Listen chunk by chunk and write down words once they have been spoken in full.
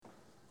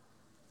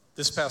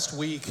This past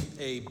week,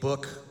 a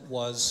book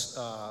was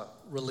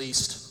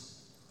released,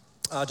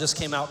 just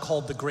came out,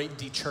 called The Great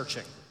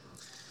Dechurching.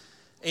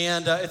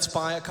 And it's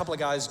by a couple of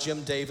guys,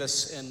 Jim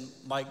Davis and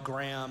Mike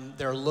Graham.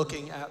 They're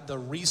looking at the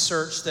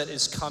research that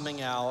is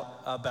coming out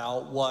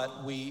about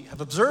what we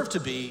have observed to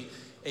be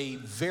a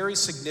very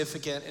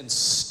significant and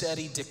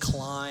steady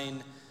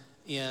decline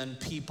in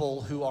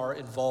people who are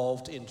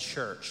involved in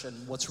church.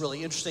 And what's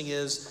really interesting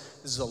is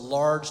this is a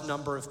large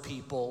number of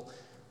people.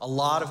 A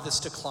lot of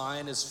this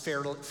decline is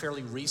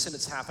fairly recent.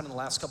 It's happened in the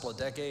last couple of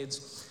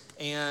decades,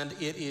 and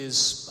it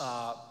is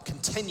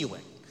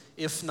continuing,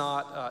 if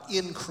not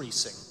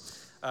increasing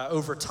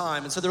over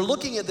time. And so they're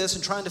looking at this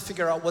and trying to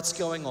figure out what's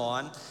going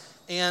on.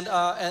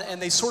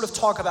 And they sort of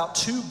talk about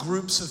two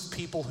groups of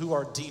people who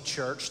are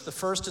dechurched. The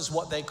first is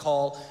what they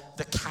call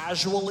the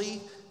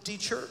casually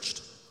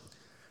dechurched.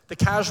 The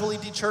casually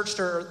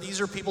dechurched these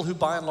are people who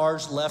by and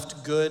large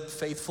left good,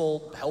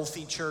 faithful,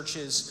 healthy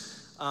churches.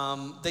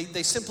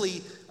 They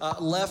simply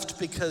left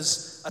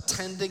because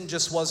attending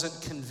just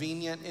wasn't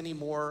convenient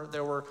anymore.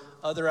 There were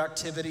other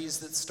activities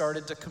that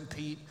started to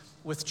compete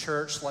with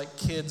church, like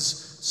kids'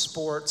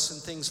 sports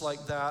and things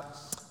like that.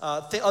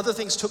 Other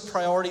things took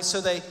priority,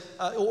 so they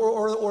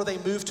or they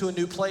moved to a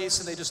new place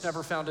and they just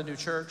never found a new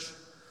church.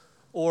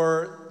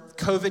 Or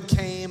COVID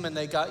came and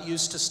they got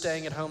used to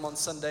staying at home on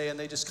Sunday and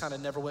they just kind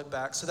of never went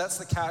back. So that's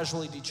the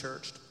casually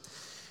dechurched.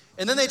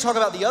 And then they talk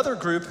about the other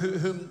group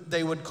whom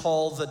they would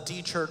call the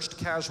dechurched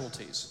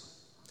casualties.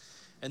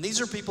 And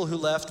these are people who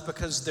left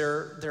because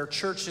their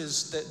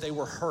churches, they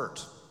were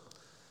hurt.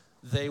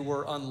 They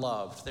were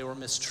unloved. They were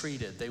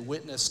mistreated. They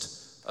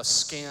witnessed a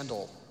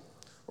scandal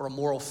or a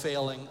moral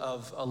failing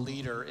of a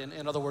leader.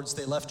 In other words,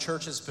 they left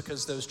churches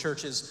because those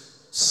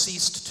churches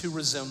ceased to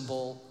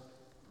resemble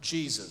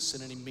Jesus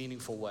in any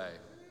meaningful way.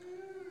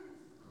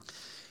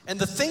 And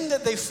the thing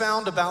that they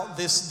found about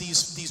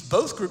these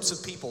both groups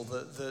of people,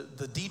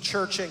 the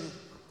dechurching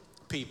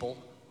people,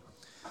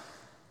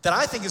 that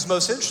I think is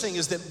most interesting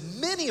is that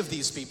many of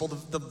these people,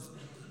 the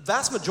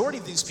vast majority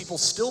of these people,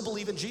 still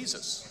believe in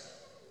Jesus.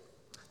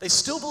 They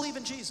still believe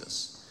in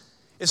Jesus.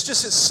 It's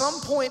just at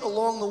some point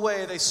along the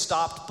way they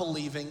stopped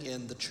believing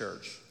in the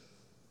church.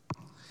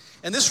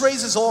 And this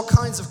raises all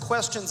kinds of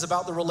questions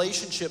about the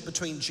relationship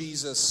between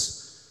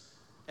Jesus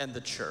and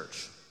the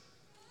church.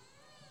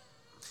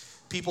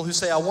 People who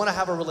say, I want to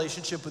have a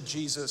relationship with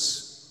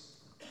Jesus,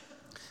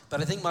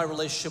 but I think my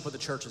relationship with the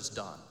church is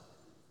done.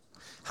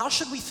 How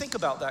should we think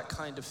about that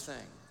kind of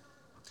thing?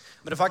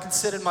 But if I can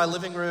sit in my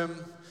living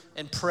room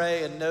and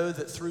pray and know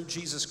that through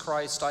Jesus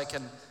Christ I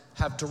can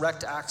have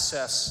direct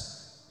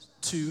access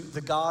to the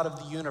God of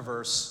the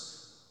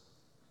universe,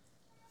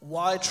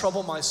 why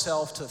trouble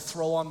myself to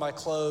throw on my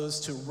clothes,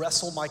 to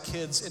wrestle my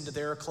kids into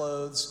their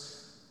clothes,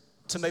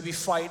 to maybe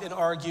fight and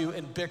argue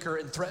and bicker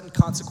and threaten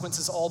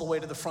consequences all the way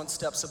to the front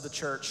steps of the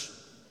church,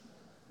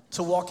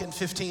 to walk in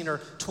 15 or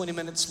 20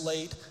 minutes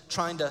late,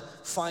 trying to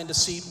find a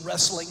seat,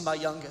 wrestling my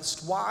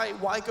youngest?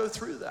 Why go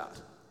through that?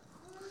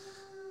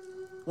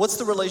 What's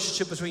the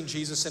relationship between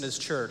Jesus and his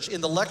church?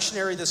 In the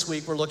lectionary this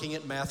week, we're looking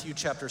at Matthew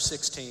chapter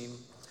 16,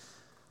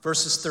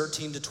 verses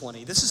 13 to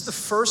 20. This is the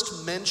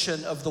first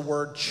mention of the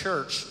word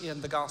church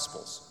in the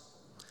Gospels,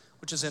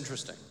 which is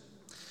interesting.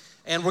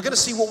 And we're going to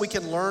see what we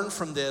can learn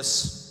from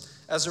this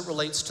as it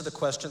relates to the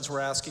questions we're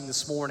asking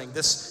this morning.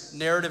 This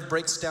narrative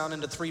breaks down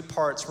into three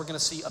parts. We're going to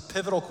see a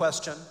pivotal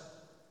question,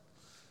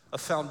 a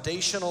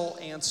foundational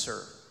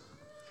answer,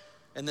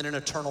 and then an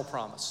eternal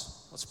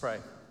promise. Let's pray.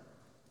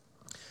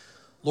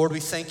 Lord,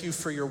 we thank you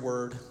for your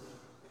word.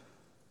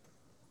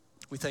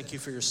 We thank you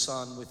for your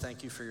Son. We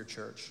thank you for your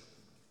church.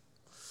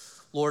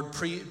 Lord,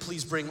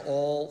 please bring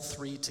all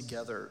three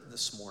together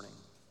this morning.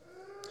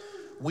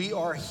 We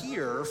are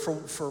here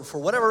for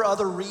whatever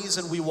other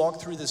reason we walk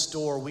through this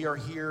door. We are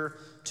here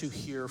to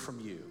hear from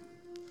you.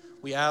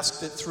 We ask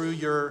that through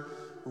your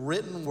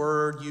written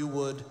word, you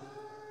would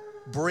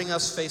bring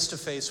us face to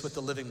face with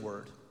the living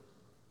word.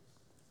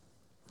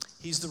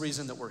 He's the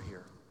reason that we're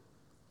here.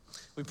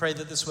 We pray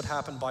that this would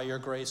happen by your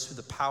grace through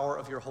the power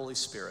of your Holy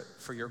Spirit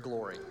for your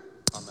glory.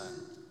 Amen.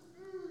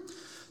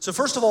 So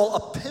first of all,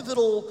 a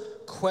pivotal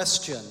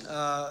question.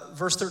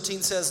 Verse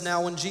 13 says,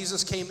 Now when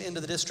Jesus came into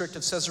the district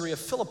of Caesarea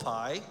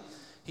Philippi,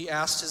 he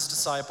asked his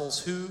disciples,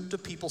 Who do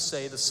people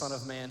say the Son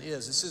of Man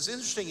is? This is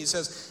interesting. He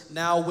says,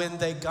 now when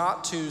they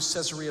got to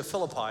Caesarea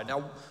Philippi.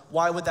 Now,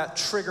 why would that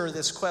trigger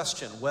this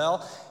question?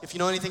 Well, if you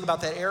know anything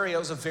about that area, it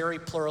was a very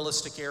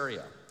pluralistic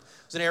area.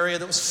 It was an area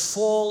that was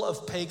full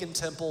of pagan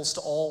temples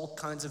to all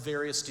kinds of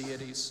various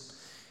deities.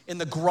 In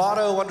the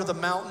grotto under the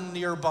mountain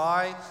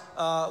nearby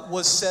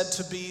was said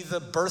to be the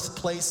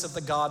birthplace of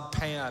the god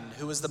Pan,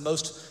 who was the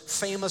most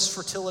famous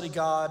fertility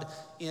god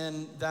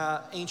in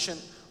that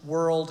ancient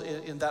world,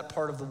 in that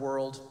part of the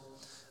world.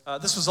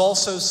 This was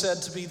also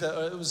said to be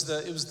the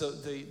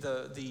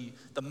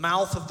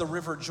mouth of the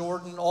River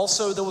Jordan.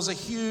 Also, there was a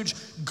huge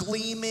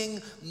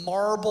gleaming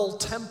marble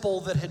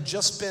temple that had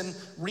just been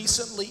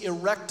recently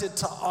erected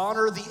to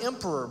honor the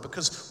emperor,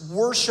 because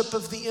worship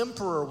of the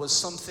emperor was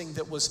something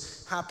that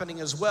was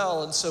happening as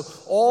well. And so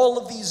all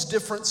of these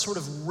different sort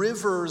of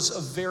rivers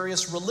of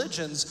various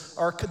religions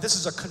this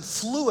is a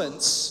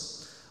confluence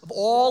of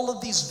all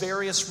of these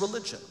various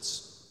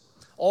religions,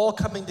 all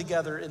coming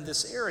together in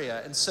this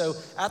area. And so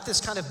at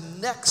this kind of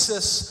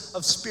nexus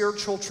of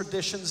spiritual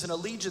traditions and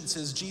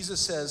allegiances, Jesus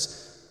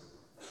says,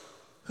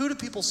 who do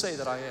people say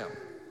that I am?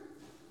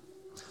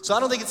 So I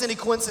don't think it's any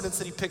coincidence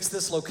that he picks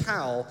this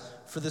locale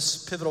for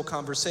this pivotal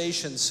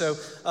conversation. So,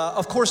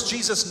 of course,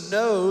 Jesus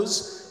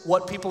knows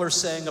what people are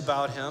saying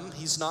about him.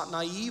 He's not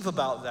naive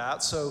about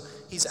that. So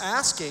he's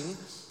asking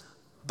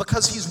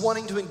because he's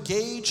wanting to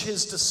engage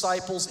his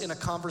disciples in a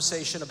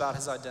conversation about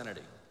his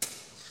identity.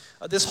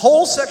 This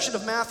whole section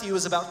of Matthew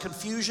is about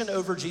confusion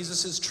over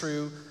Jesus'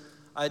 true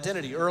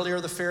identity. Earlier,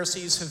 the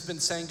Pharisees have been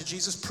saying to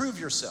Jesus, prove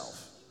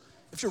yourself.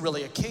 If you're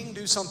really a king,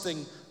 do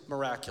something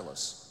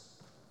miraculous.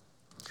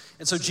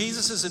 And so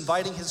Jesus is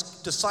inviting his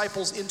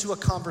disciples into a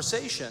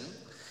conversation.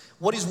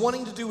 What he's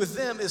wanting to do with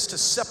them is to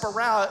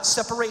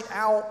separate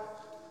out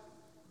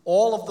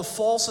all of the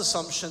false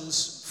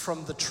assumptions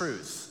from the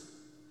truth.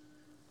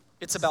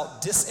 It's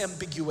about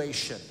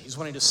disambiguation. He's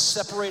wanting to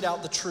separate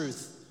out the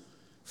truth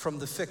from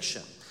the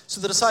fiction.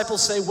 So the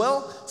disciples say,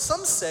 well,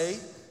 some say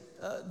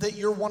that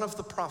you're one of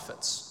the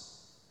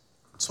prophets.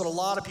 That's what a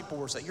lot of people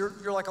were saying.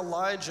 You're like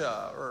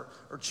Elijah or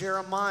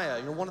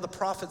Jeremiah. You're one of the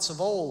prophets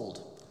of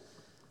old.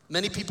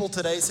 Many people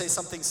today say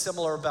something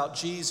similar about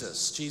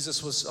Jesus.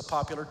 Jesus was a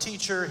popular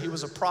teacher. He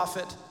was a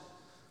prophet.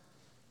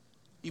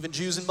 Even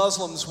Jews and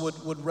Muslims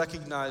would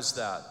recognize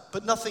that,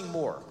 but nothing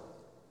more.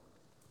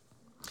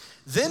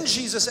 Then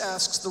Jesus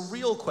asks the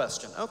real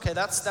question. Okay,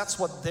 that's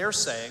what they're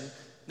saying.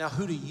 Now,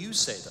 who do you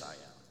say that I am?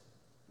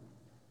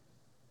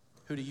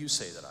 Who do you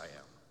say that I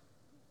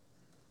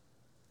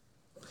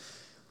am?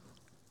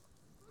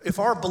 If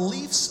our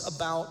beliefs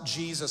about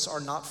Jesus are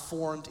not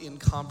formed in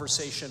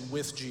conversation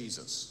with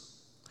Jesus,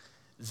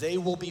 they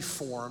will be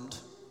formed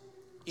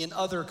in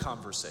other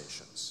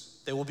conversations.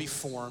 They will be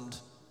formed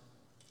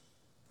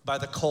by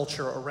the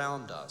culture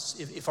around us.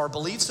 If our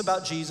beliefs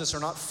about Jesus are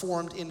not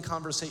formed in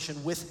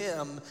conversation with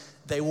him,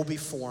 they will be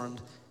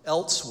formed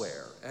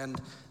elsewhere. And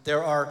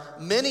there are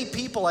many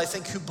people, I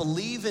think, who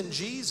believe in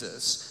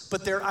Jesus,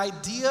 but their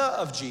idea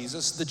of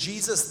Jesus, the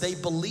Jesus they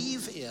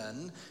believe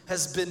in,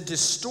 has been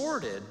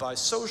distorted by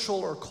social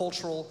or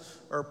cultural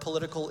or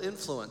political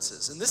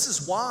influences. And this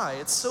is why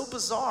it's so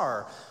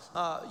bizarre.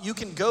 You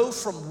can go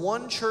from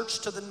one church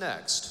to the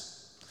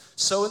next.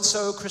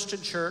 So-and-so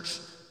Christian church,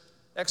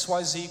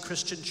 XYZ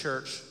Christian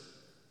church,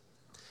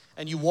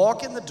 and you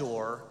walk in the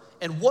door,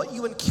 and what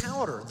you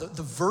encounter,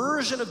 the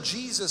version of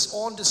Jesus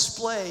on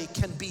display,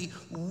 can be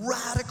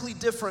radically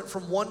different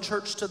from one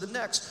church to the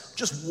next.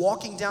 Just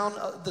walking down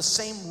the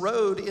same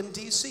road in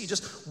D.C.,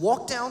 just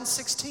walk down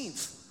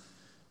 16th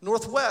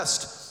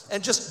Northwest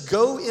and just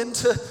go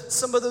into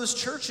some of those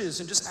churches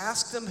and just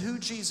ask them who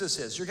Jesus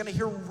is. You're going to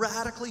hear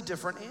radically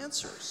different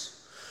answers.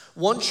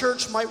 One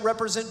church might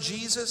represent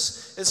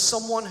Jesus as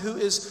someone who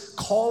is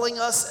calling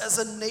us as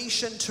a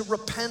nation to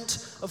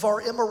repent of our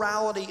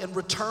immorality and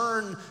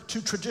return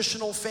to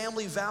traditional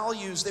family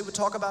values. They would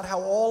talk about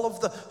how all of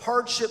the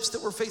hardships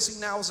that we're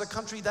facing now as a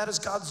country, that is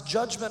God's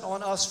judgment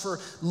on us for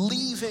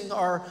leaving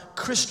our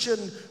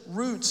Christian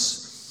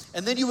roots.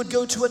 And then you would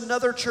go to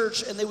another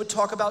church and they would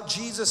talk about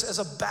Jesus as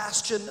a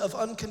bastion of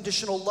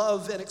unconditional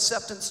love and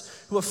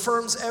acceptance who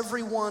affirms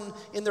everyone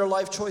in their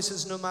life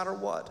choices no matter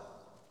what.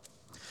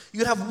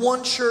 You'd have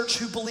one church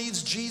who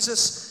believes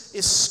Jesus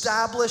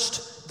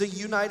established the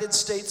United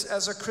States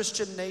as a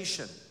Christian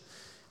nation,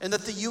 and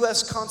that the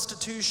U.S.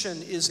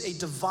 Constitution is a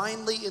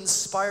divinely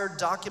inspired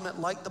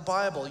document like the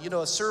Bible. You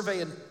know, a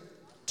survey in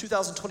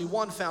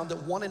 2021 found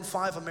that 1 in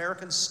 5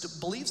 Americans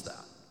believes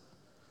that.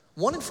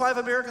 1 in 5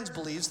 Americans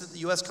believes that the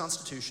U.S.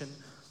 Constitution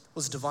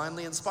was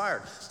divinely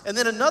inspired. And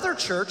then another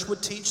church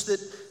would teach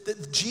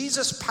that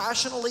Jesus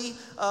passionately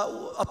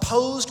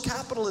opposed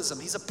capitalism.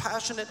 He's a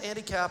passionate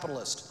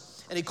anti-capitalist.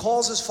 And he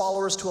calls his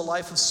followers to a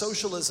life of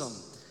socialism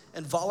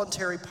and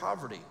voluntary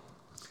poverty.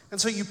 And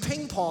so you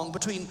ping pong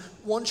between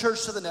one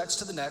church to the next,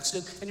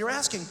 and you're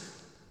asking,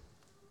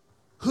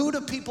 who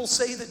do people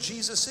say that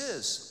Jesus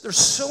is? There's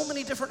so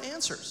many different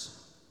answers.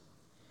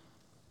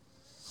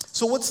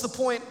 So what's the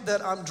point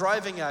that I'm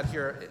driving at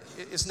here?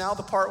 Is now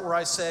the part where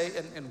I say,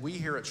 and we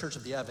here at Church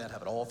of the Advent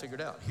have it all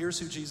figured out. Here's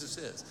who Jesus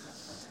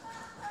is.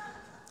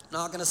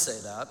 Not going to say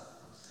that.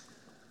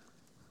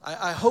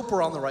 I hope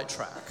we're on the right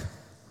track.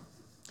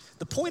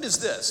 The point is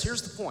this.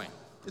 Here's the point.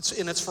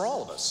 It's for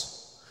all of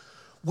us.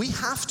 We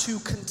have to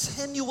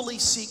continually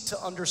seek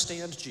to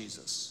understand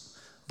Jesus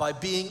by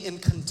being in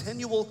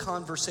continual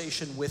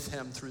conversation with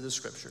him through the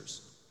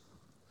scriptures.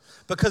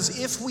 Because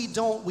if we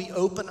don't, we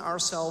open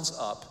ourselves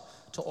up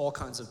to all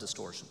kinds of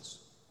distortions.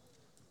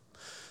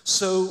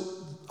 So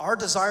our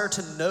desire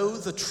to know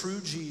the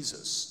true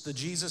Jesus, the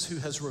Jesus who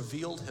has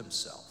revealed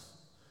himself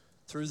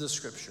through the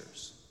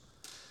scriptures,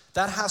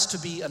 that has to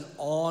be an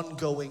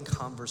ongoing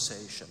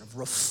conversation of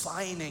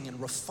refining and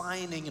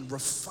refining and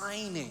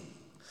refining,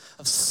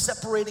 of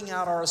separating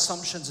out our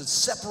assumptions and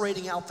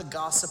separating out the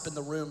gossip and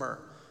the rumor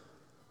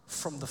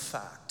from the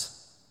fact.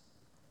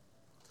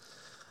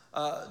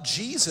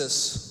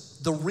 Jesus,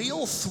 the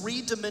real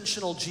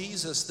three-dimensional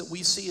Jesus that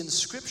we see in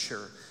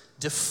Scripture,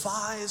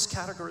 defies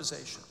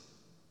categorization.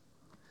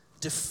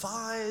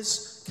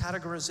 Defies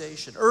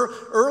categorization.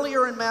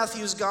 Earlier in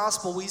Matthew's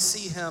gospel, we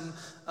see him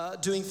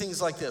doing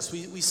things like this.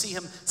 We see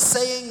him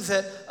saying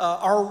that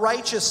our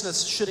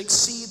righteousness should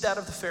exceed that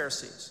of the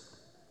Pharisees.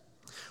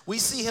 We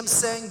see him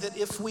saying that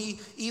if we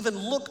even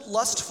look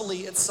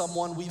lustfully at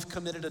someone, we've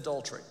committed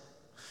adultery.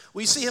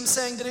 We see him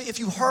saying that if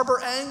you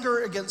harbor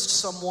anger against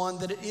someone,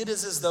 that it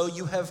is as though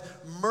you have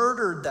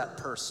murdered that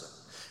person.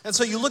 And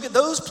so you look at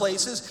those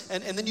places,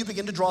 and then you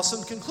begin to draw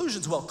some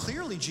conclusions. Well,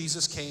 clearly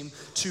Jesus came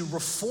to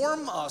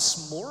reform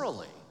us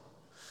morally.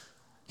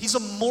 He's a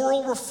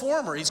moral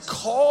reformer. He's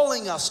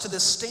calling us to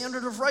this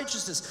standard of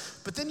righteousness.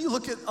 But then you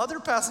look at other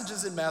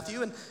passages in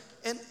Matthew,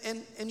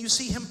 and you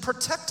see him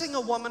protecting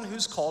a woman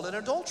who's caught in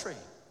adultery.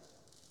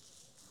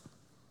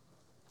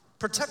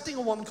 Protecting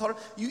a woman caught.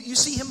 You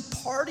see him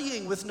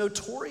partying with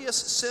notorious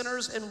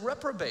sinners and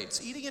reprobates,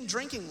 eating and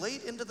drinking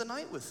late into the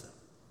night with them.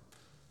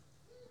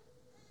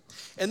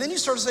 And then you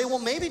start to say, well,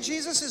 maybe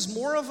Jesus is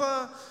more of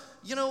a,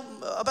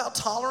 about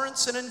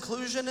tolerance and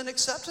inclusion and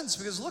acceptance,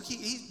 because look,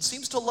 he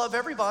seems to love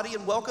everybody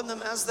and welcome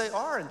them as they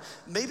are. And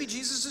maybe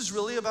Jesus is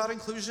really about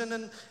inclusion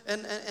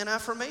and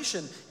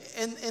affirmation.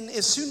 And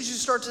as soon as you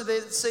start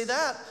to say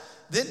that,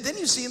 then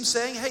you see him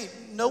saying, hey,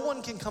 no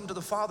one can come to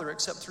the Father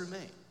except through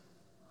me.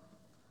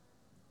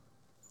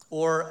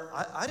 Or,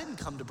 I didn't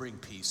come to bring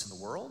peace in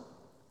the world,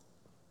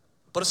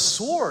 but a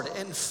sword,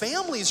 and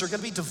families are going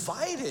to be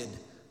divided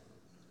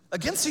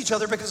against each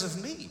other because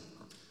of me.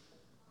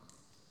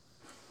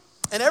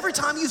 And every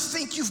time you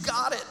think you've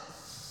got it,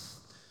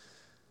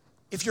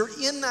 if you're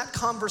in that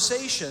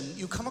conversation,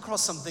 you come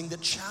across something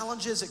that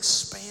challenges,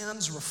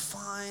 expands,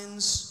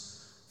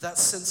 refines that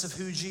sense of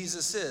who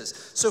Jesus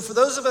is. So for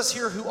those of us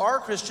here who are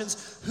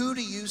Christians, who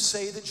do you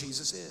say that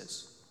Jesus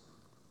is?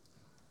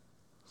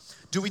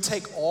 Do we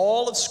take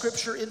all of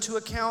Scripture into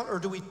account, or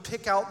do we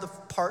pick out the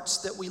parts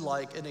that we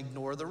like and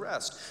ignore the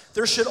rest?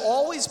 There should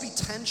always be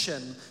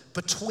tension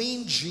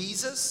between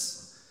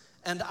Jesus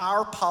and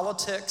our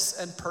politics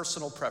and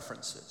personal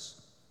preferences.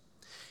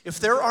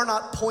 If there are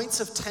not points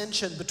of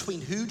tension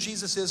between who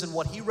Jesus is and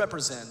what he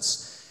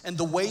represents and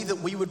the way that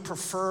we would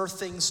prefer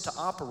things to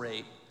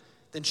operate,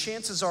 then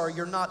chances are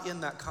you're not in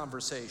that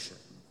conversation.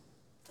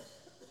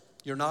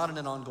 You're not in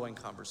an ongoing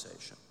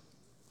conversation.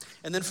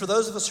 And then for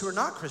those of us who are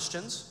not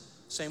Christians,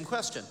 same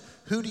question.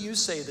 Who do you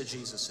say that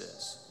Jesus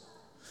is?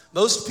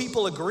 Most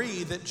people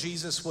agree that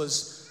Jesus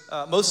was,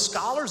 most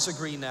scholars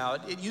agree now.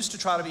 It used to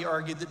try to be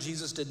argued that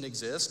Jesus didn't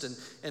exist,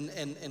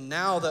 and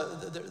now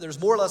there's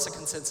more or less a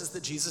consensus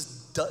that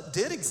Jesus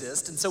did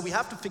exist, and so we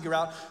have to figure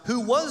out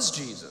who was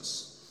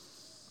Jesus,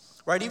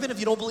 right? Even if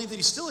you don't believe that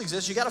he still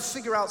exists, you got to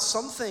figure out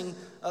something,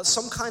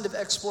 some kind of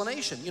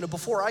explanation.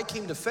 Before I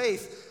came to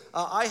faith,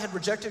 I had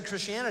rejected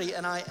Christianity,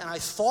 and I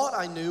thought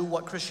I knew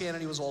what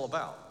Christianity was all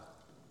about.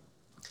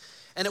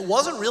 And it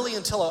wasn't really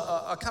until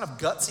a kind of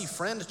gutsy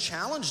friend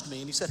challenged me,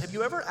 and he said, have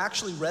you ever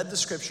actually read the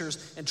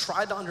scriptures and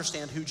tried to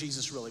understand who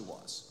Jesus really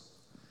was?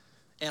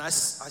 And I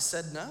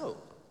said no,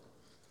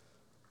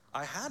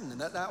 I hadn't.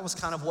 And that was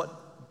kind of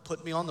what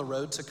put me on the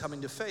road to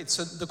coming to faith.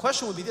 So the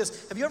question would be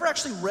this: have you ever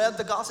actually read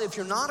the gospel? If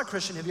you're not a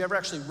Christian, have you ever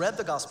actually read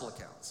the gospel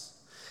accounts?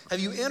 Have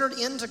you entered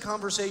into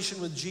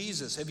conversation with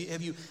Jesus?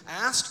 Have you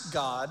asked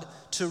God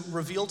to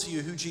reveal to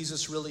you who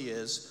Jesus really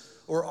is?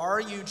 Or are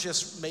you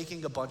just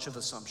making a bunch of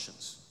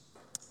assumptions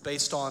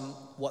based on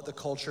what the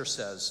culture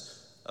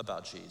says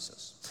about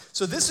Jesus?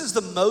 So this is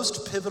the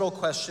most pivotal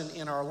question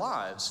in our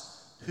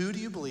lives. Who do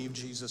you believe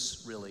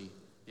Jesus really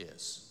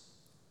is?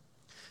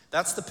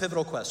 That's the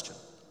pivotal question.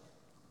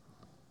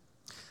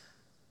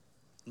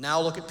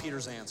 Now look at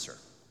Peter's answer.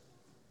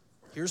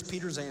 Here's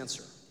Peter's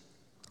answer.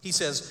 He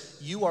says,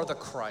 you are the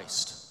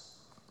Christ,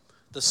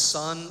 the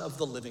Son of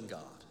the living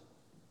God.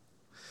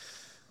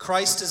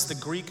 Christ is the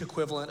Greek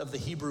equivalent of the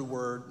Hebrew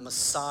word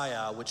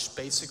Messiah, which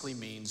basically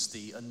means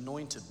the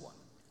anointed one.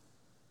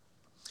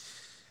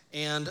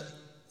 And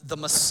the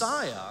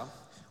Messiah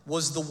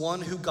was the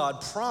one who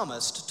God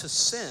promised to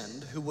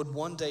send, who would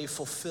one day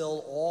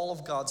fulfill all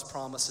of God's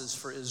promises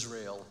for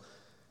Israel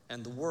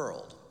and the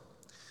world.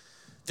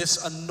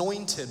 This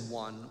anointed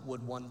one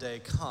would one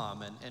day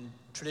come. And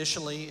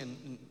traditionally,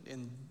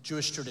 in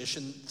Jewish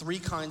tradition, three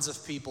kinds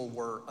of people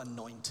were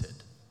anointed: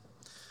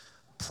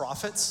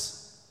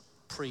 prophets,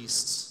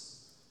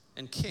 priests,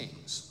 and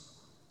kings.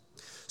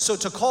 So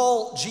to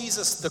call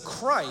Jesus the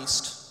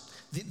Christ,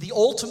 the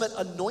ultimate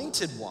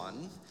anointed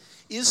one,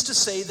 is to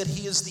say that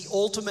he is the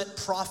ultimate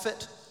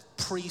prophet,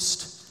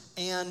 priest,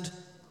 and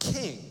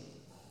king.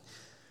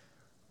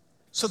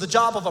 So the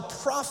job of a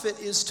prophet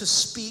is to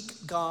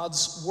speak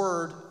God's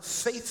word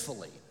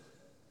faithfully.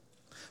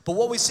 But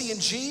what we see in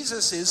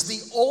Jesus is the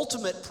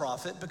ultimate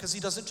prophet, because he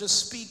doesn't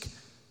just speak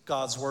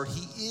God's word,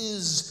 he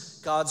is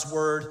God's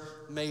word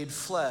made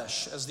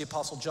flesh, as the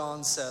Apostle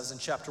John says in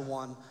chapter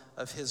 1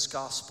 of his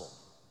gospel.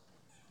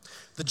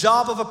 The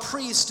job of a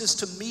priest is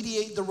to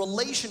mediate the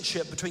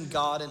relationship between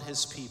God and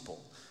his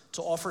people,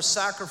 to offer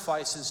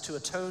sacrifices to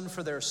atone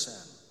for their sin.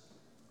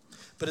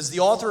 But as the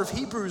author of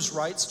Hebrews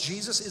writes,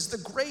 Jesus is the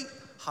great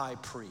high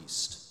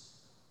priest.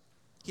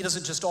 He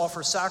doesn't just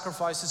offer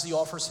sacrifices, he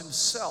offers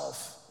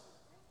himself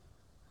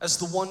as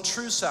the one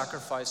true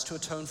sacrifice to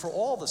atone for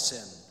all the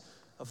sin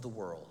of the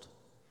world.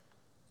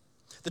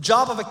 The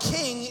job of a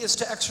king is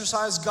to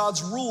exercise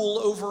God's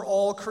rule over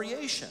all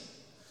creation.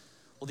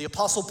 Well, the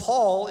Apostle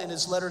Paul, in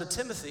his letter to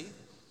Timothy,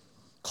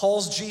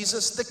 calls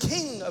Jesus the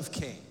King of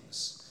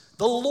Kings,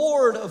 the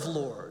Lord of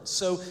Lords.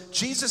 So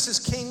Jesus is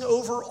king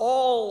over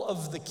all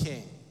of the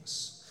kings.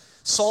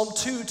 Psalm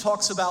 2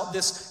 talks about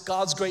this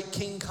God's great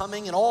king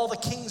coming and all the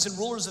kings and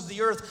rulers of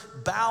the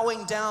earth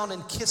bowing down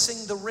and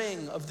kissing the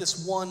ring of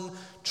this one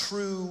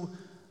true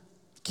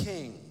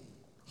king.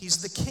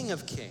 He's the King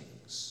of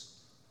Kings.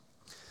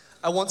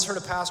 I once heard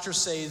a pastor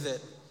say that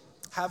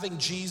having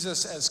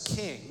Jesus as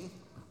king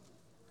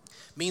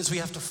means we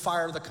have to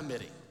fire the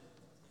committee.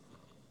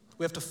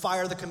 We have to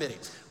fire the committee.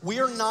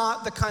 We are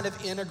not the kind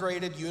of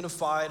integrated,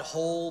 unified,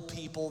 whole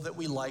people that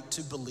we like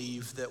to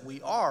believe that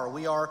we are.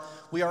 We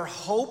are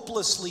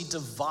hopelessly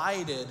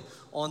divided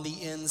on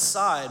the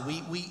inside.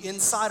 We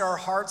inside our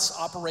hearts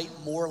operate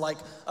more like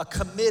a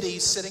committee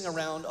sitting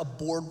around a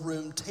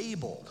boardroom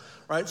table,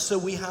 right?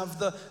 So you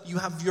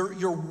have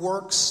your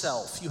work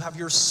self, you have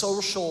your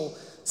social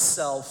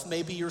self,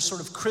 maybe your sort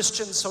of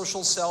Christian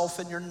social self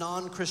and your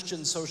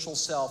non-Christian social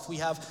self. We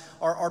have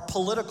our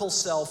political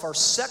self, our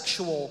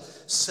sexual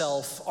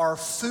self, our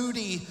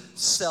foodie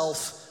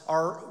self,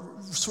 our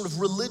sort of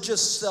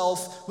religious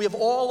self. We have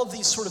all of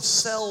these sort of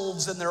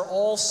selves, and they're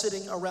all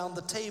sitting around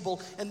the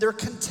table, and they're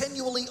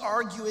continually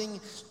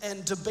arguing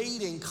and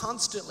debating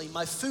constantly.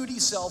 My foodie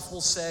self will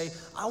say,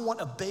 I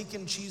want a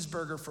bacon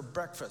cheeseburger for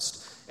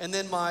breakfast. And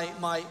then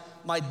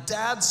my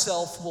dad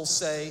self will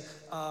say,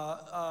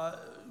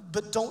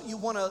 but don't you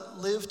want to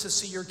live to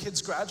see your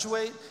kids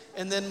graduate?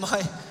 And then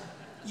my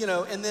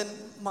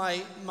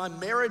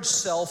marriage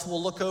self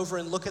will look over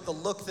and look at the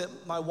look that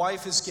my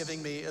wife is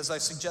giving me as I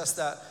suggest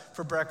that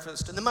for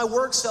breakfast. And then my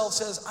work self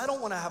says, I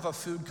don't want to have a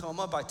food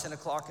coma by 10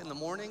 o'clock in the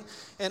morning.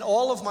 And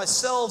all of my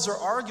selves are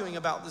arguing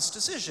about this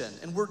decision.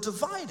 And we're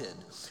divided.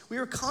 We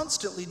are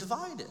constantly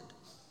divided.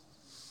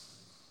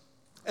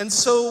 And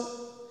so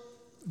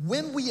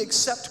when we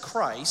accept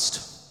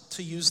Christ,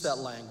 to use that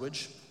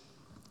language,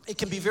 it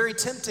can be very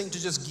tempting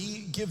to just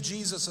give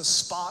Jesus a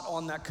spot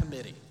on that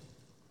committee.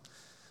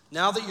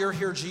 Now that you're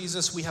here,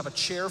 Jesus, we have a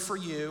chair for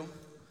you.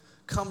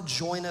 Come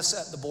join us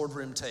at the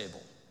boardroom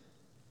table.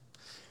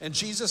 And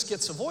Jesus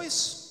gets a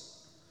voice,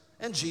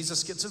 and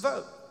Jesus gets a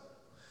vote,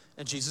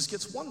 and Jesus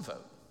gets one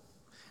vote.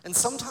 And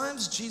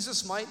sometimes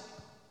Jesus might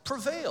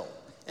prevail,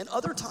 and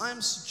other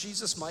times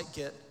Jesus might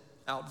get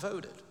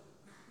outvoted.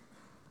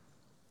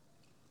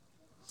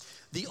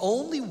 The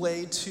only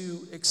way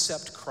to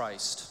accept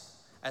Christ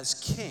as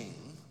king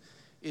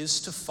is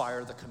to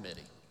fire the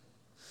committee.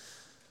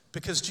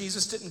 Because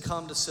Jesus didn't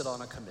come to sit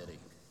on a committee.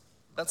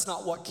 That's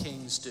not what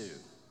kings do.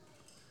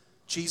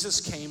 Jesus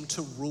came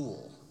to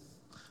rule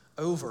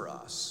over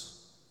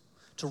us,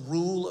 to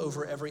rule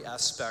over every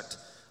aspect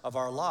of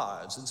our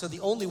lives. And so the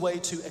only way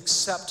to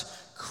accept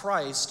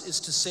Christ is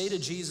to say to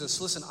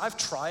Jesus, listen, I've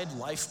tried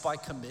life by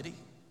committee,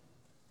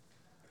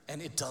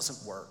 and it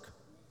doesn't work.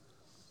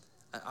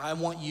 I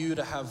want you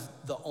to have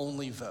the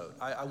only vote.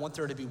 I want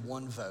there to be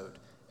one vote,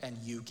 and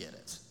you get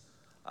it.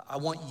 I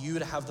want you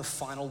to have the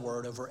final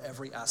word over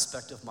every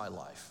aspect of my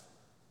life.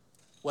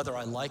 Whether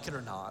I like it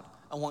or not,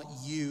 I want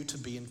you to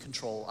be in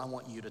control. I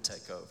want you to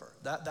take over.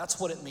 That's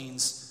what it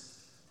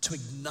means to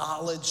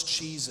acknowledge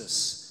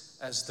Jesus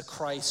as the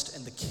Christ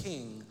and the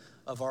King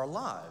of our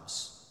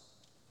lives.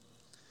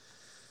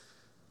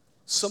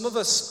 Some of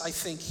us, I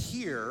think,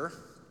 here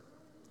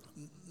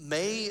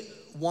may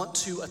want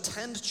to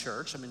attend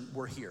church. I mean,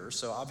 we're here,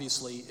 so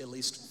obviously, at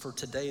least for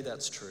today,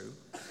 that's true.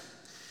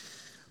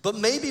 But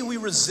maybe we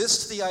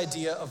resist the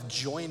idea of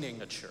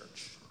joining a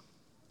church,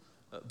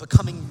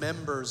 becoming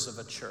members of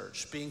a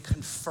church, being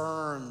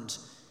confirmed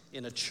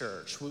in a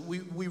church.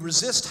 We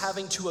resist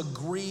having to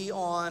agree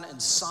on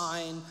and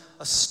sign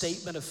a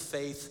statement of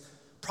faith,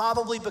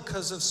 probably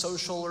because of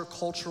social or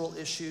cultural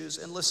issues.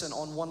 And listen,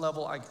 on one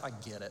level, I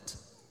get it.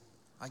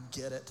 I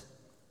get it.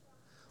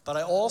 But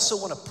I also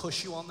want to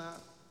push you on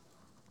that.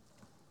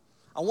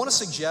 I want to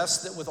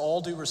suggest that with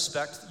all due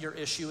respect, your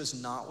issue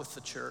is not with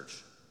the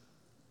church.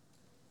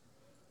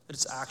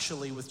 It's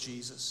actually with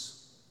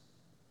Jesus.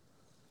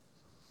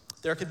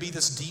 There could be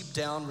this deep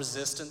down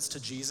resistance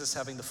to Jesus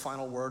having the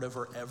final word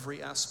over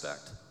every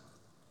aspect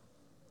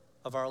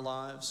of our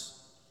lives.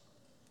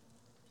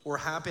 We're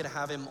happy to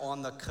have him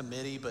on the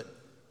committee, but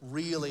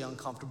really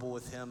uncomfortable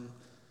with him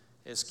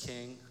as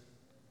king.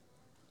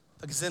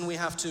 Because then we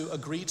have to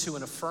agree to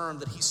and affirm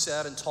that he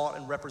said and taught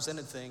and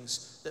represented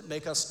things that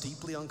make us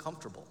deeply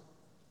uncomfortable.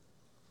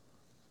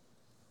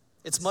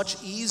 It's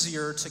much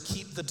easier to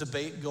keep the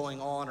debate going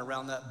on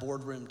around that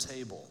boardroom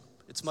table.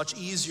 It's much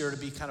easier to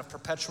be kind of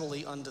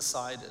perpetually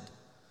undecided.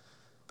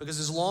 Because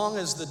as long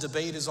as the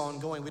debate is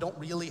ongoing, we don't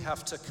really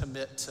have to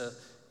commit to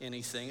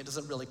anything. It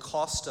doesn't really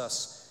cost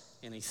us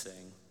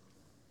anything.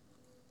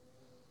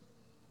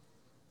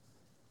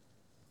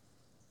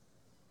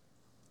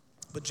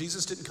 But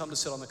Jesus didn't come to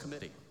sit on the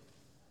committee.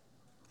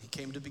 He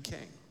came to be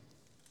king.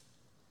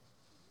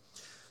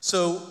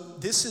 So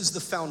this is the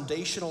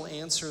foundational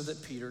answer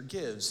that Peter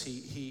gives.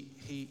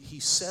 He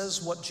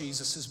says what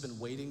Jesus has been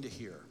waiting to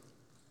hear.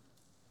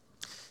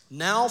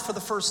 Now for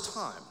the first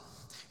time.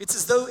 It's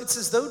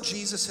as though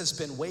Jesus has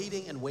been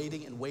waiting and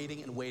waiting and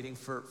waiting and waiting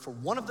for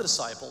one of the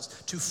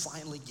disciples to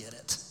finally get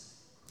it.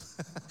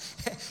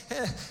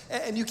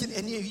 and you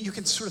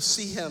can sort of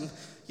see him,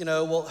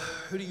 well,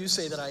 who do you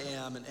say that I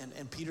am?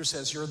 And Peter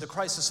says, you're the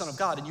Christ, the Son of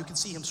God. And you can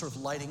see him sort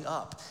of lighting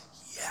up.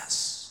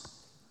 Yes.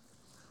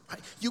 Right?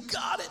 You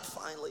got it,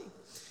 finally.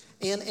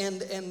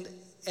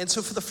 And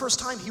so for the first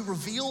time, he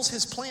reveals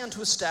his plan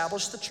to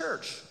establish the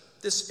church,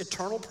 this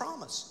eternal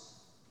promise.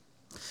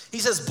 He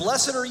says,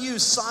 blessed are you,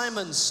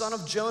 Simon, son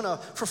of Jonah,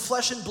 for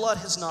flesh and blood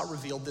has not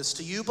revealed this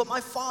to you, but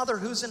my Father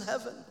who's in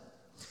heaven.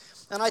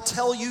 And I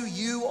tell you,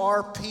 you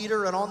are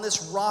Peter, and on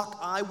this rock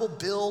I will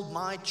build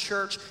my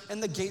church,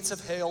 and the gates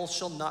of hell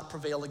shall not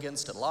prevail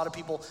against it. A lot of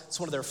people, it's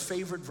one of their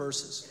favorite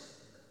verses.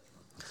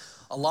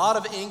 A lot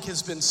of ink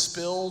has been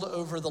spilled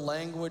over the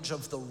language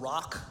of the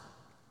rock.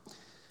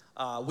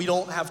 We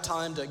don't have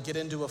time to get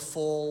into a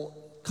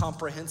full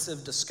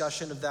comprehensive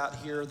discussion of that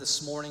here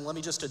this morning. Let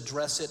me just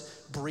address it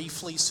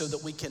briefly so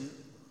that we can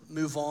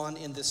move on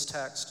in this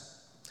text.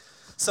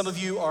 Some of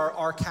you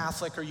are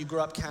Catholic, or you grew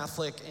up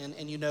Catholic,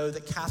 and you know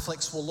that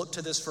Catholics will look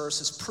to this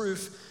verse as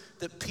proof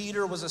that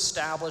Peter was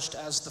established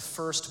as the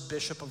first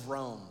bishop of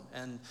Rome,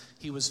 and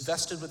he was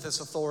vested with this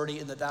authority,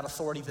 and that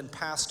authority then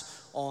passed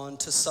on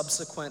to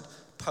subsequent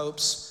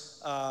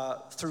popes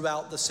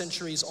throughout the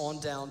centuries on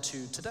down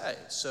to today.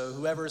 So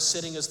whoever is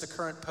sitting as the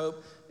current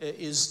pope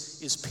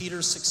is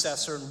Peter's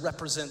successor and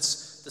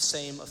represents the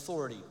same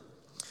authority.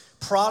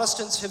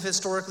 Protestants have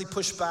historically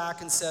pushed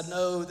back and said,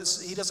 no,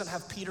 he doesn't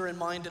have Peter in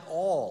mind at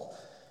all.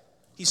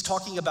 He's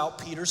talking about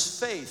Peter's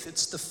faith.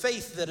 It's the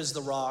faith that is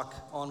the rock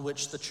on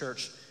which the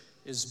church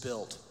is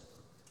built.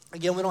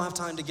 Again, we don't have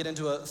time to get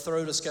into a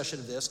thorough discussion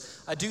of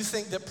this. I do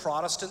think that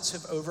Protestants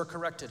have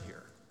overcorrected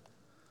here.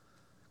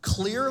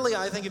 Clearly,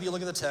 I think if you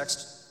look at the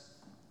text,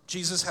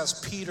 Jesus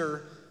has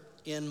Peter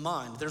in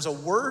mind. There's a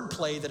word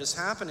play that is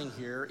happening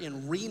here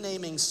in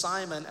renaming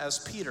Simon as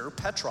Peter,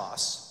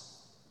 Petros,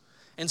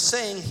 and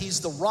saying he's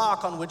the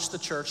rock on which the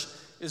church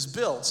is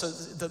built. So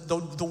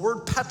the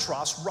word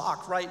Petros,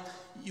 rock, right?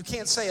 You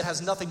can't say it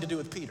has nothing to do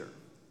with Peter.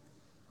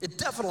 It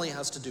definitely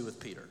has to do with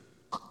Peter.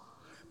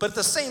 But at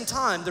the same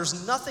time,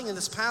 there's nothing in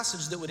this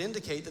passage that would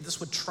indicate that this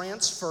would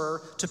transfer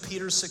to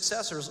Peter's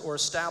successors or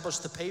establish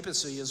the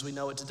papacy as we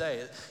know it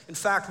today. In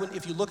fact,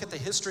 if you look at the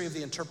history of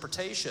the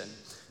interpretation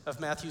of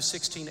Matthew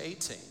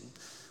 16:18,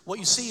 what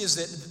you see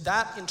is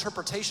that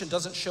interpretation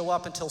doesn't show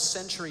up until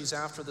centuries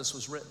after this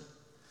was written.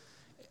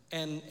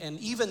 And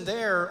even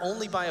there,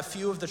 only by a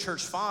few of the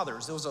church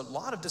fathers. There was a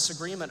lot of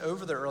disagreement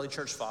over the early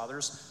church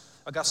fathers,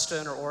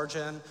 Augustine or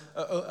Origen,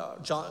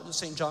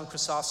 St. John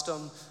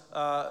Chrysostom,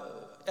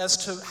 as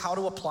to how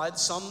to apply it.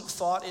 Some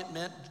thought it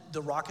meant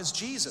the rock is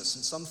Jesus,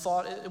 and some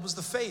thought it was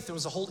the faith. There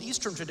was a whole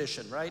Eastern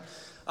tradition, right,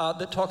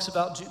 that talks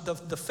about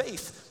the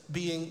faith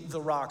being the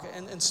rock.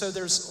 And so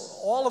there's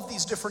all of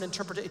these different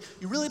interpretations.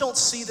 You really don't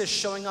see this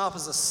showing up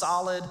as a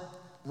solid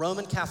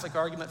Roman Catholic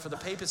argument for the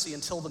papacy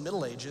until the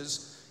Middle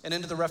Ages and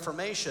into the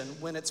Reformation,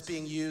 when it's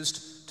being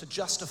used to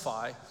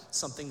justify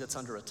something that's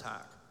under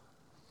attack.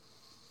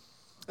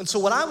 And so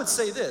what I would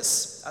say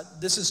this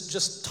is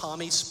just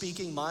Tommy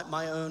speaking,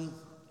 my own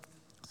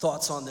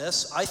thoughts on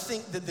this. I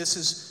think that this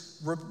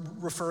is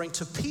referring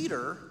to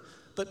Peter,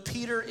 but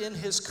Peter in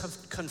his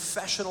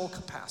confessional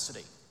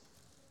capacity.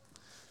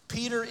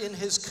 Peter in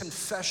his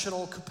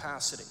confessional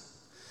capacity.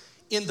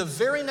 In the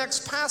very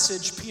next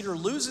passage, Peter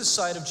loses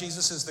sight of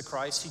Jesus as the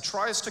Christ. He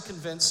tries to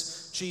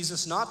convince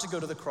Jesus not to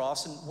go to the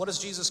cross, and what does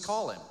Jesus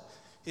call him?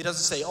 He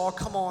doesn't say, oh,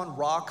 come on,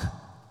 rock,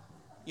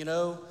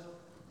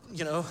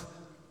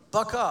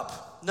 buck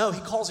up. No,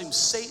 he calls him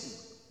Satan,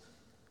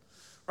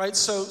 right?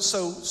 So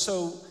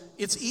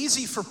it's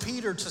easy for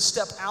Peter to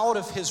step out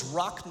of his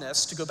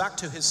rockness, to go back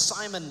to his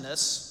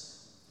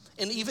Simonness,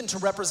 and even to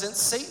represent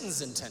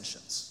Satan's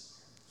intentions.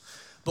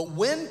 But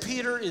when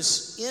Peter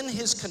is in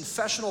his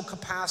confessional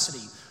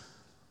capacity,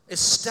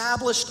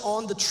 established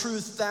on the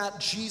truth that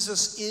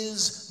Jesus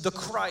is the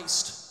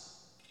Christ,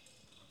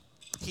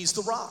 he's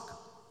the rock.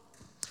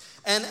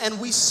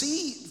 And we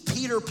see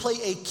Peter play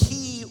a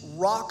key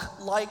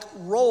rock-like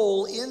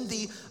role in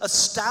the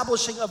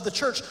establishing of the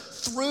church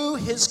through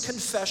his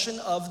confession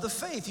of the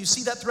faith. You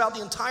see that throughout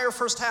the entire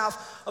first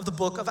half of the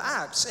book of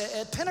Acts.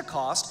 At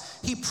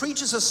Pentecost, he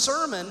preaches a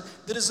sermon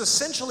that is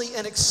essentially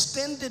an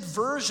extended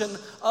version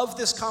of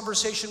this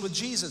conversation with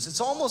Jesus.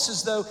 It's almost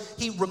as though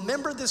he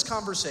remembered this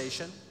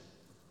conversation,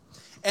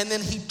 and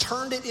then he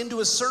turned it into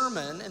a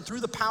sermon, and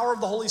through the power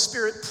of the Holy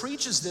Spirit,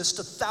 preaches this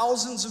to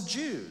thousands of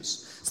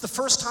Jews. It's the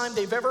first time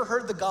they've ever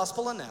heard the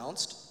gospel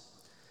announced.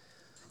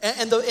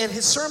 And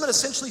his sermon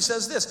essentially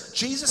says this: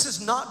 Jesus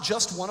is not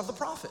just one of the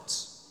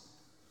prophets.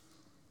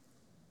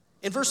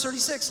 In verse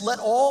 36, let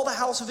all the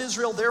house of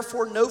Israel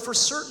therefore know for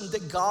certain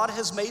that God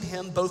has made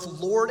him both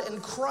Lord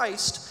and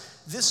Christ,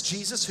 this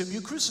Jesus whom you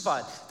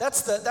crucified.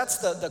 That's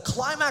the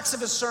climax of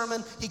his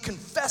sermon. He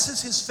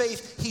confesses his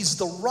faith. He's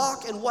the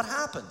rock, and what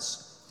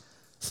happens?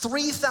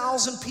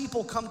 3,000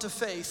 people come to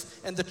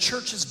faith, and the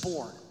church is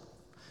born.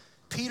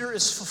 Peter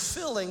is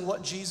fulfilling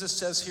what Jesus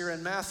says here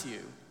in Matthew.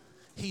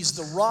 He's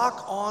the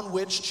rock on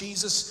which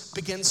Jesus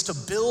begins to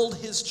build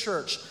his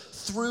church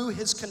through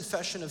his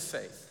confession of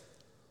faith.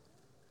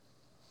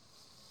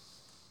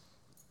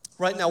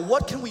 Right now,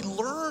 what can we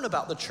learn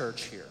about the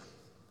church here?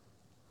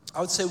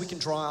 I would say we can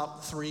draw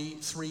out three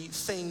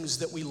things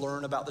that we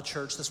learn about the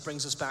church. This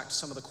brings us back to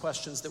some of the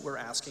questions that we're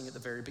asking at the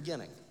very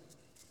beginning.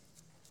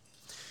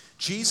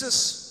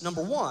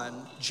 Number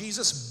one,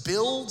 Jesus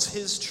builds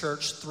his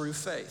church through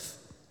faith.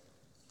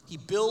 He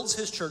builds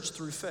his church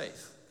through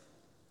faith.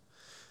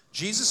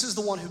 Jesus is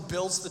the one who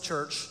builds the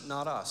church,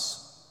 not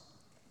us.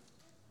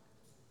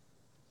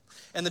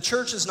 And the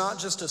church is not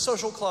just a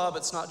social club,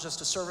 it's not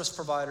just a service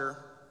provider.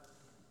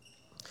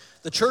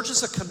 The church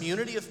is a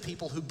community of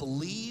people who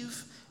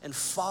believe and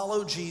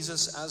follow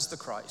Jesus as the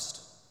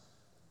Christ,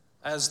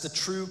 as the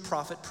true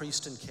prophet,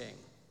 priest, and king.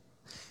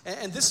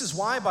 And this is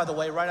why, by the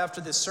way, right after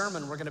this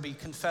sermon, we're going to be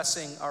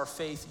confessing our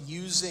faith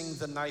using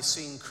the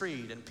Nicene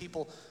Creed. And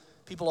people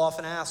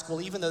often ask, well,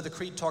 even though the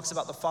Creed talks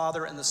about the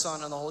Father and the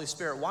Son and the Holy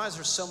Spirit, why is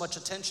there so much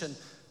attention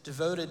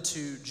devoted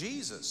to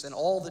Jesus and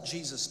all that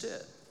Jesus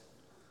did?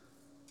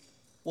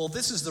 Well,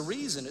 this is the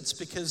reason. It's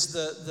because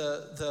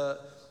the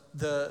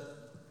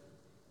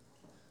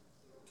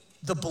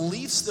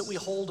beliefs that we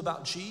hold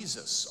about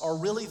Jesus are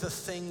really the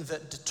thing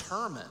that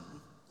determine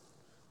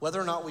whether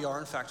or not we are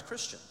in fact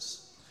Christians.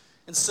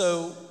 And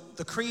so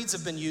the creeds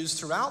have been used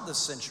throughout the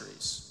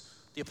centuries.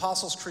 The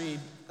Apostles' Creed,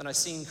 the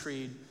Nicene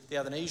Creed, the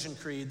Athanasian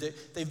Creed,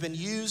 they've been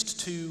used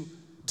to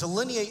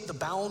delineate the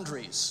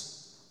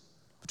boundaries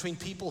between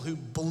people who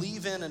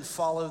believe in and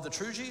follow the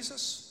true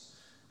Jesus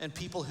and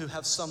people who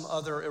have some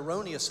other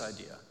erroneous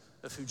idea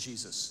of who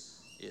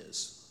Jesus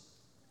is.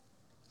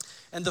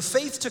 And the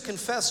faith to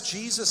confess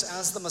Jesus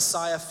as the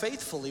Messiah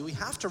faithfully, we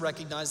have to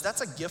recognize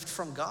that's a gift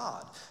from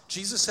God.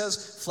 Jesus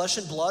says, flesh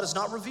and blood has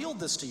not revealed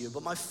this to you,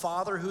 but my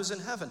Father who is in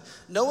heaven.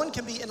 No one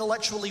can be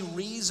intellectually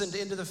reasoned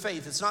into the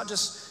faith. It's not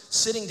just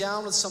sitting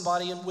down with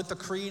somebody and with the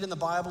creed and the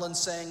Bible and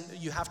saying,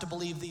 you have to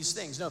believe these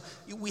things. No,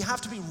 we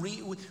have to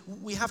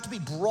be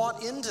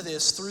brought into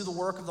this through the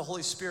work of the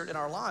Holy Spirit in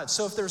our lives.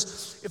 So if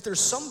there's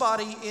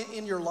somebody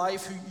in your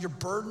life who you're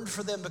burdened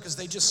for them because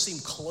they just seem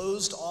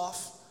closed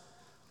off,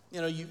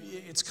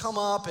 it's come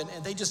up and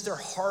they're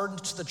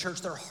hardened to the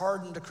church. They're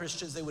hardened to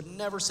Christians. They would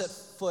never set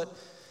foot.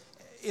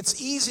 It's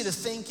easy to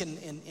think and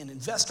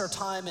invest our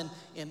time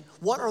in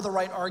what are the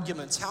right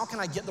arguments? How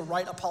can I get the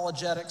right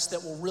apologetics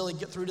that will really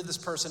get through to this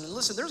person? And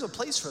listen, there's a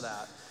place for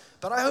that.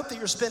 But I hope that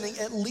you're spending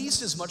at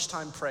least as much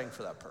time praying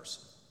for that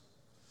person.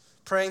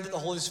 Praying that the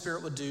Holy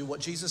Spirit would do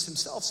what Jesus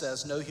himself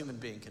says no human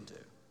being can do.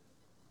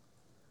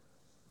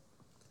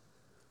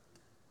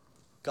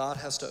 God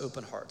has to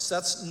open hearts.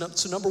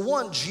 So number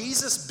one,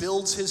 Jesus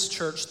builds his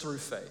church through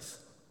faith.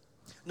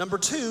 Number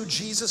two,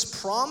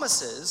 Jesus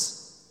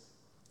promises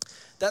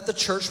that the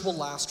church will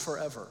last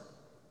forever.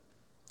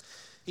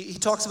 He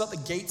talks about the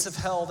gates of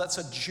hell. That's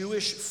a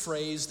Jewish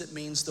phrase that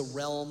means the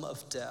realm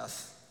of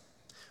death.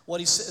 What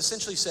he's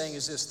essentially saying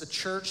is this: the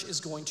church is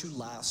going to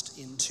last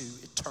into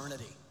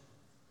eternity.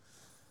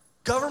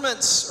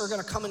 Governments are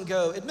going to come and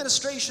go.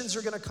 Administrations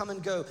are going to come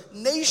and go.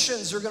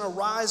 Nations are going to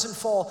rise and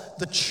fall.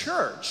 The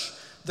church,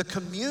 the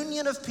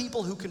communion of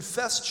people who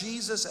confess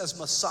Jesus as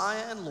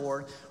Messiah and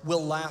Lord,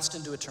 will last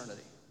into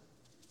eternity.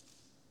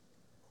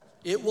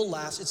 It will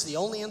last. It's the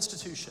only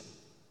institution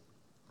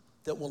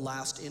that will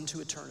last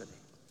into eternity.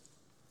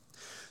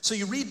 So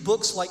you read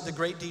books like The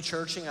Great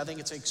Dechurching. I think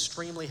it's an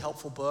extremely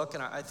helpful book,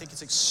 and I think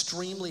it's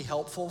extremely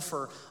helpful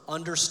for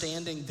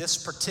understanding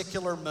this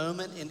particular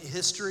moment in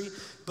history.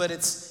 But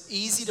it's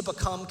easy to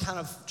become kind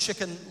of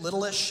Chicken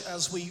Little-ish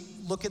as we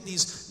look at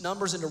these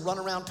numbers and to run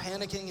around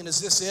panicking. And is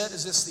this it?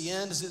 Is this the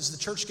end? Is the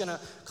church going to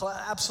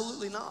collapse?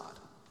 Absolutely not.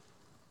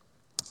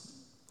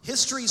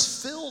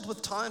 History's filled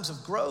with times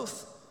of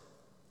growth,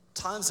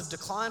 times of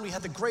decline. We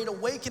had the Great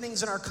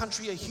Awakenings in our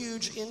country, a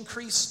huge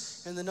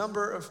increase in the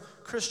number of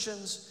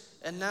Christians,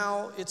 and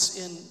now it's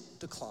in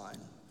decline,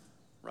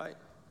 right?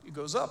 It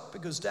goes up,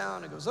 it goes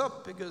down, it goes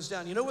up, it goes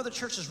down. You know where the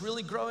church is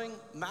really growing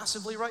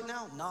massively right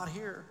now? Not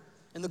here,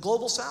 in the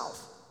global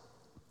south.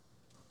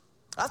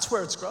 That's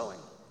where it's growing.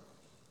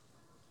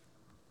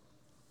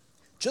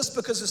 Just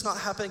because it's not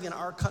happening in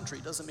our country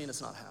doesn't mean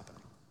it's not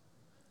happening.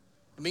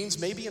 It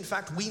means maybe, in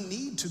fact, we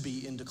need to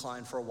be in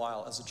decline for a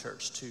while as a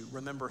church to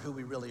remember who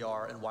we really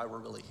are and why we're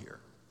really here.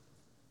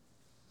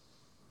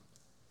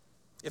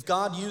 If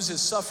God uses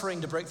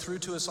suffering to break through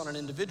to us on an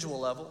individual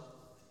level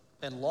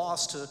and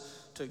loss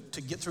to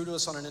get through to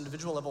us on an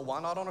individual level,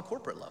 why not on a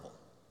corporate level?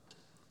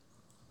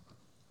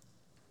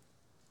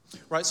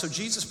 Right, so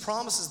Jesus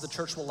promises the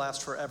church will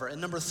last forever. And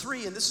number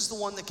 3, and this is the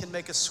one that can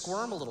make us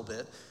squirm a little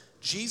bit,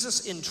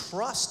 Jesus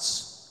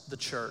entrusts the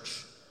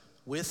church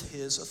with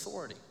his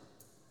authority.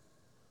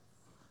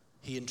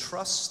 He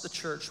entrusts the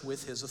church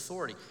with his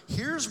authority.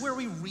 Here's where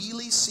we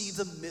really see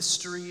the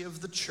mystery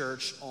of the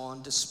church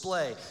on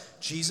display.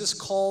 Jesus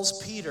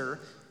calls Peter,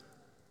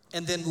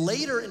 and then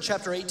later in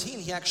chapter 18,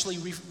 he actually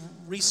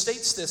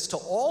restates this to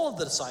all of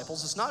the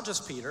disciples. It's not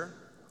just Peter,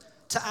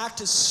 to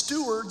act as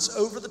stewards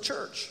over the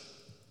church.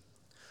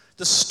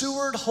 The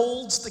steward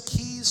holds the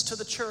keys to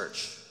the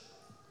church.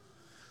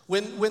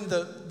 When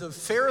the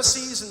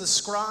Pharisees and the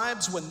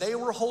scribes, when they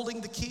were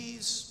holding the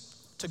keys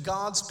to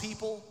God's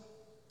people,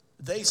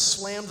 they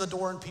slammed the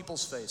door in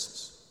people's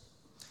faces.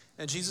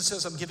 And Jesus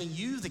says, I'm giving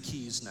you the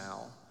keys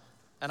now,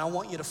 and I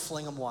want you to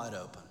fling them wide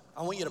open.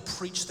 I want you to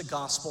preach the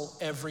gospel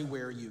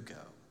everywhere you go.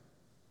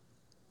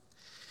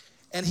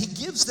 And he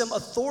gives them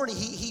authority.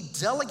 He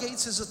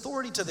delegates his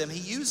authority to them. He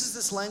uses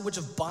this language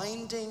of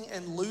binding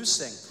and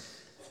loosing.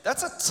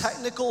 That's a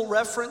technical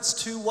reference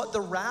to what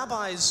the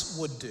rabbis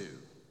would do.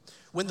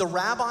 When the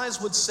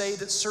rabbis would say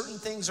that certain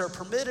things are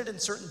permitted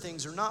and certain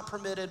things are not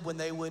permitted, when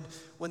they would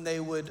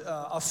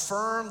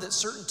affirm that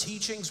certain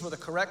teachings were the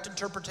correct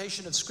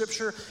interpretation of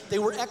Scripture, they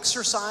were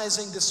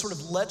exercising this sort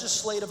of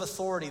legislative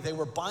authority. They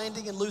were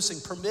binding and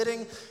loosing,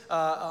 permitting,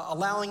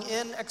 allowing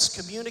in,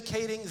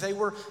 excommunicating. They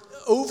were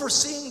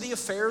overseeing the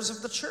affairs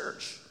of the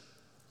church.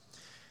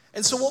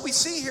 And so what we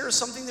see here is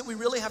something that we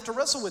really have to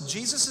wrestle with.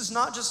 Jesus is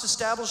not just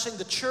establishing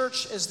the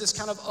church as this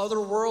kind of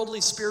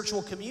otherworldly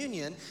spiritual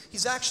communion.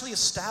 He's actually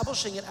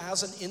establishing it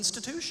as an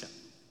institution.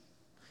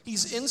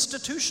 He's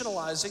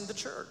institutionalizing the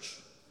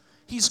church.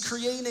 He's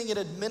creating an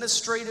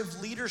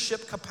administrative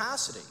leadership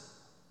capacity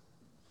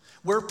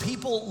where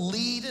people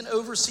lead and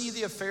oversee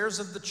the affairs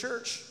of the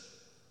church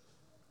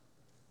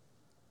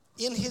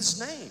in his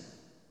name.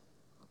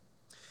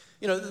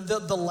 You know,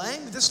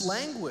 this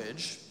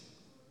language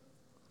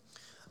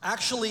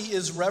actually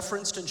is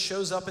referenced and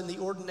shows up in the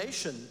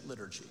ordination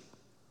liturgy.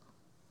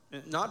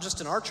 Not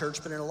just in our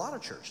church, but in a lot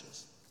of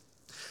churches.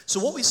 So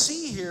what we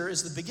see here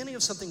is the beginning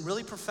of something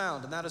really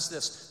profound, and that is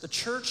this. The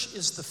church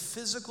is the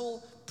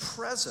physical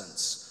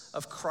presence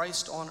of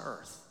Christ on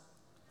earth.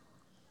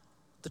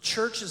 The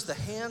church is the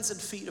hands and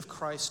feet of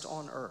Christ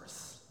on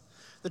earth.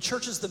 The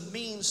church is the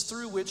means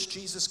through which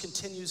Jesus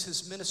continues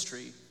his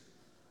ministry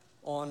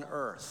on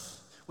earth.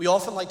 We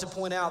often like to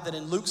point out that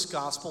in Luke's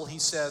gospel, he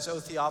says,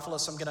 "Oh,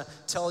 Theophilus, I'm going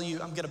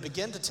to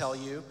begin to tell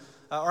you,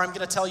 or I'm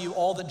going to tell you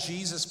all that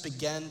Jesus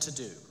began to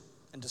do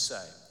and to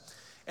say."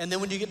 And then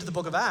when you get to the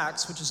book of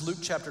Acts, which is Luke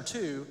chapter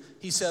 2,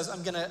 he says,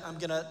 I'm going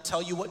to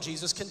tell you what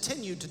Jesus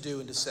continued to do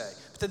and to say.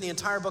 But then the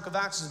entire book of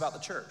Acts is about the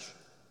church.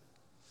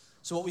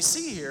 So what we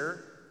see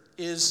here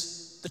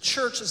is the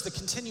church is the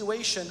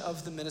continuation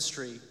of the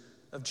ministry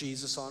of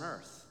Jesus on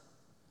earth.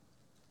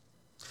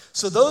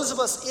 So those of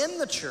us in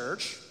the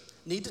church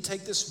need to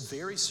take this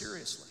very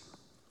seriously.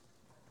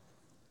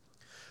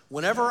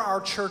 Whenever our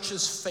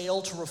churches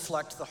fail to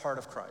reflect the heart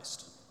of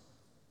Christ,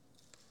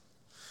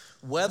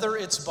 whether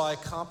it's by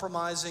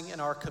compromising in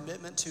our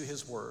commitment to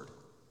his word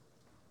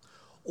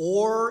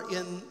or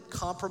in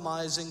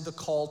compromising the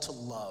call to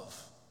love,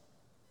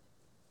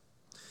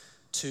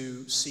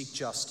 to seek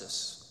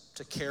justice,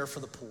 to care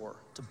for the poor,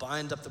 to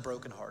bind up the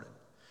brokenhearted,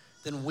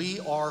 then we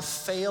are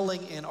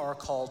failing in our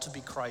call to be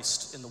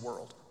Christ in the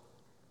world.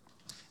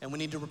 And we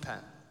need to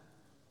repent.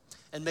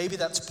 And maybe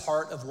that's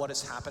part of what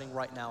is happening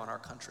right now in our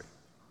country.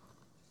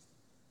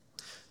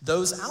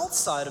 Those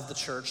outside of the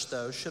church,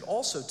 though, should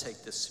also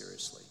take this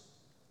seriously.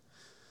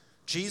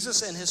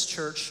 Jesus and his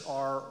church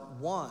are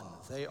one.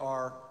 They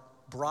are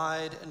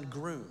bride and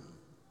groom.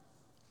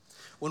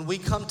 When we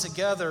come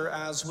together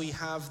as we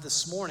have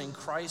this morning,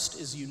 Christ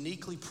is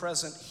uniquely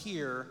present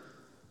here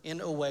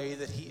in a way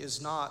that he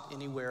is not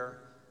anywhere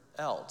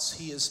else.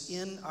 He is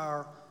in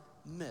our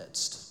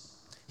midst.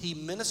 He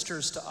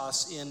ministers to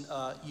us in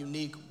a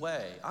unique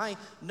way. I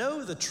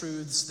know the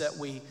truths that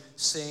we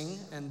sing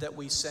and that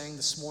we sang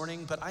this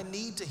morning, but I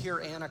need to hear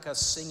Annika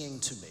singing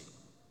to me.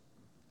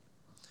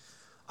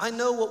 I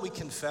know what we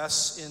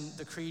confess in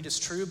the creed is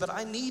true, but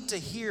I need to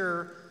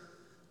hear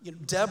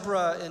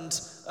Deborah and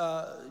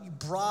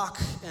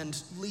Brock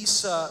and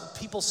Lisa,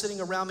 people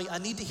sitting around me, I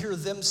need to hear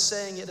them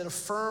saying it. It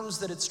affirms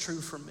that it's true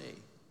for me.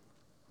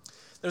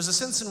 There's a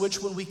sense in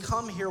which when we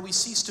come here, we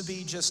cease to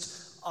be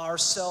just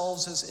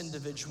ourselves as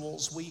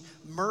individuals. We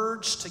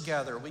merge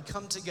together. We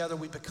come together.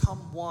 We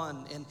become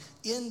one. And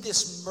in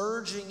this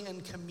merging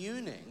and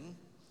communing,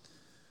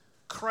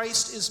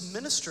 Christ is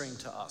ministering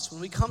to us.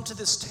 When we come to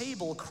this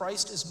table,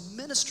 Christ is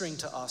ministering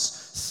to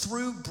us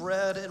through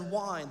bread and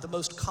wine, the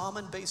most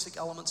common basic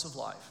elements of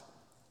life.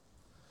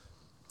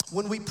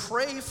 When we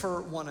pray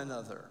for one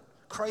another,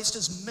 Christ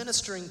is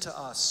ministering to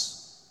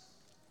us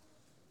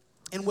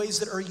in ways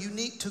that are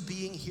unique to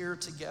being here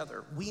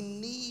together. We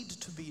need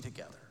to be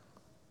together.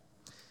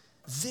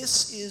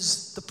 This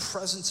is the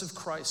presence of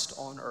Christ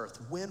on earth.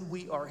 When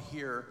we are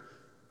here,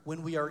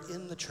 when we are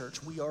in the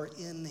church, we are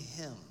in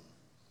him.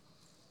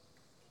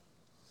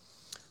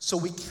 So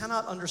we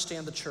cannot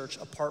understand the church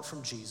apart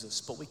from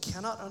Jesus, but we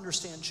cannot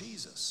understand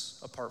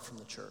Jesus apart from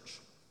the church.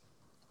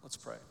 Let's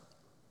pray.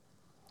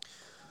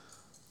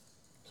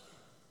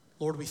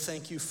 Lord, we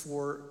thank you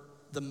for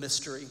the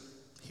mystery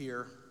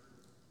here.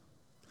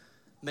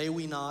 May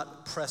we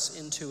not press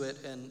into it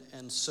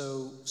and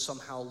so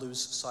somehow lose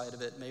sight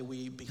of it. May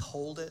we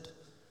behold it,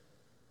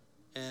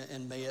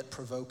 and may it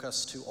provoke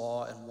us to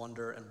awe and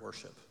wonder and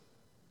worship.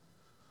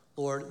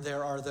 Lord,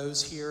 there are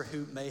those here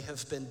who may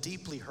have been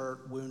deeply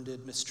hurt,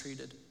 wounded,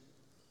 mistreated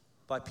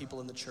by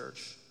people in the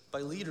church,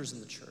 by leaders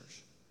in the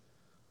church.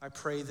 I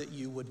pray that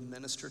you would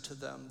minister to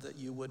them, that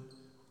you would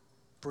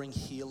bring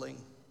healing,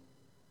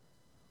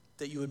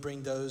 that you would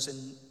bring those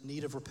in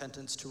need of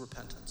repentance to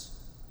repentance.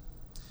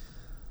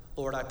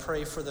 Lord, I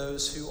pray for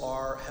those who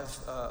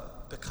have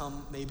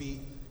become maybe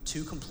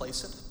too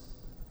complacent.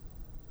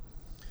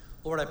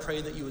 Lord, I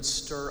pray that you would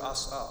stir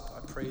us up.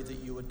 I pray that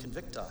you would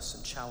convict us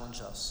and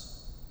challenge us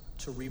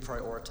to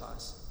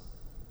reprioritize.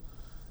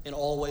 In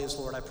all ways,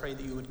 Lord, I pray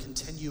that you would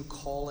continue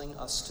calling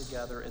us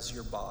together as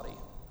your body,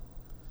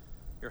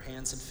 your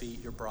hands and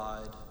feet, your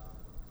bride,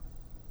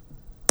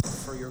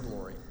 for your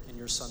glory. In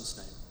your Son's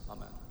name,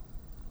 amen.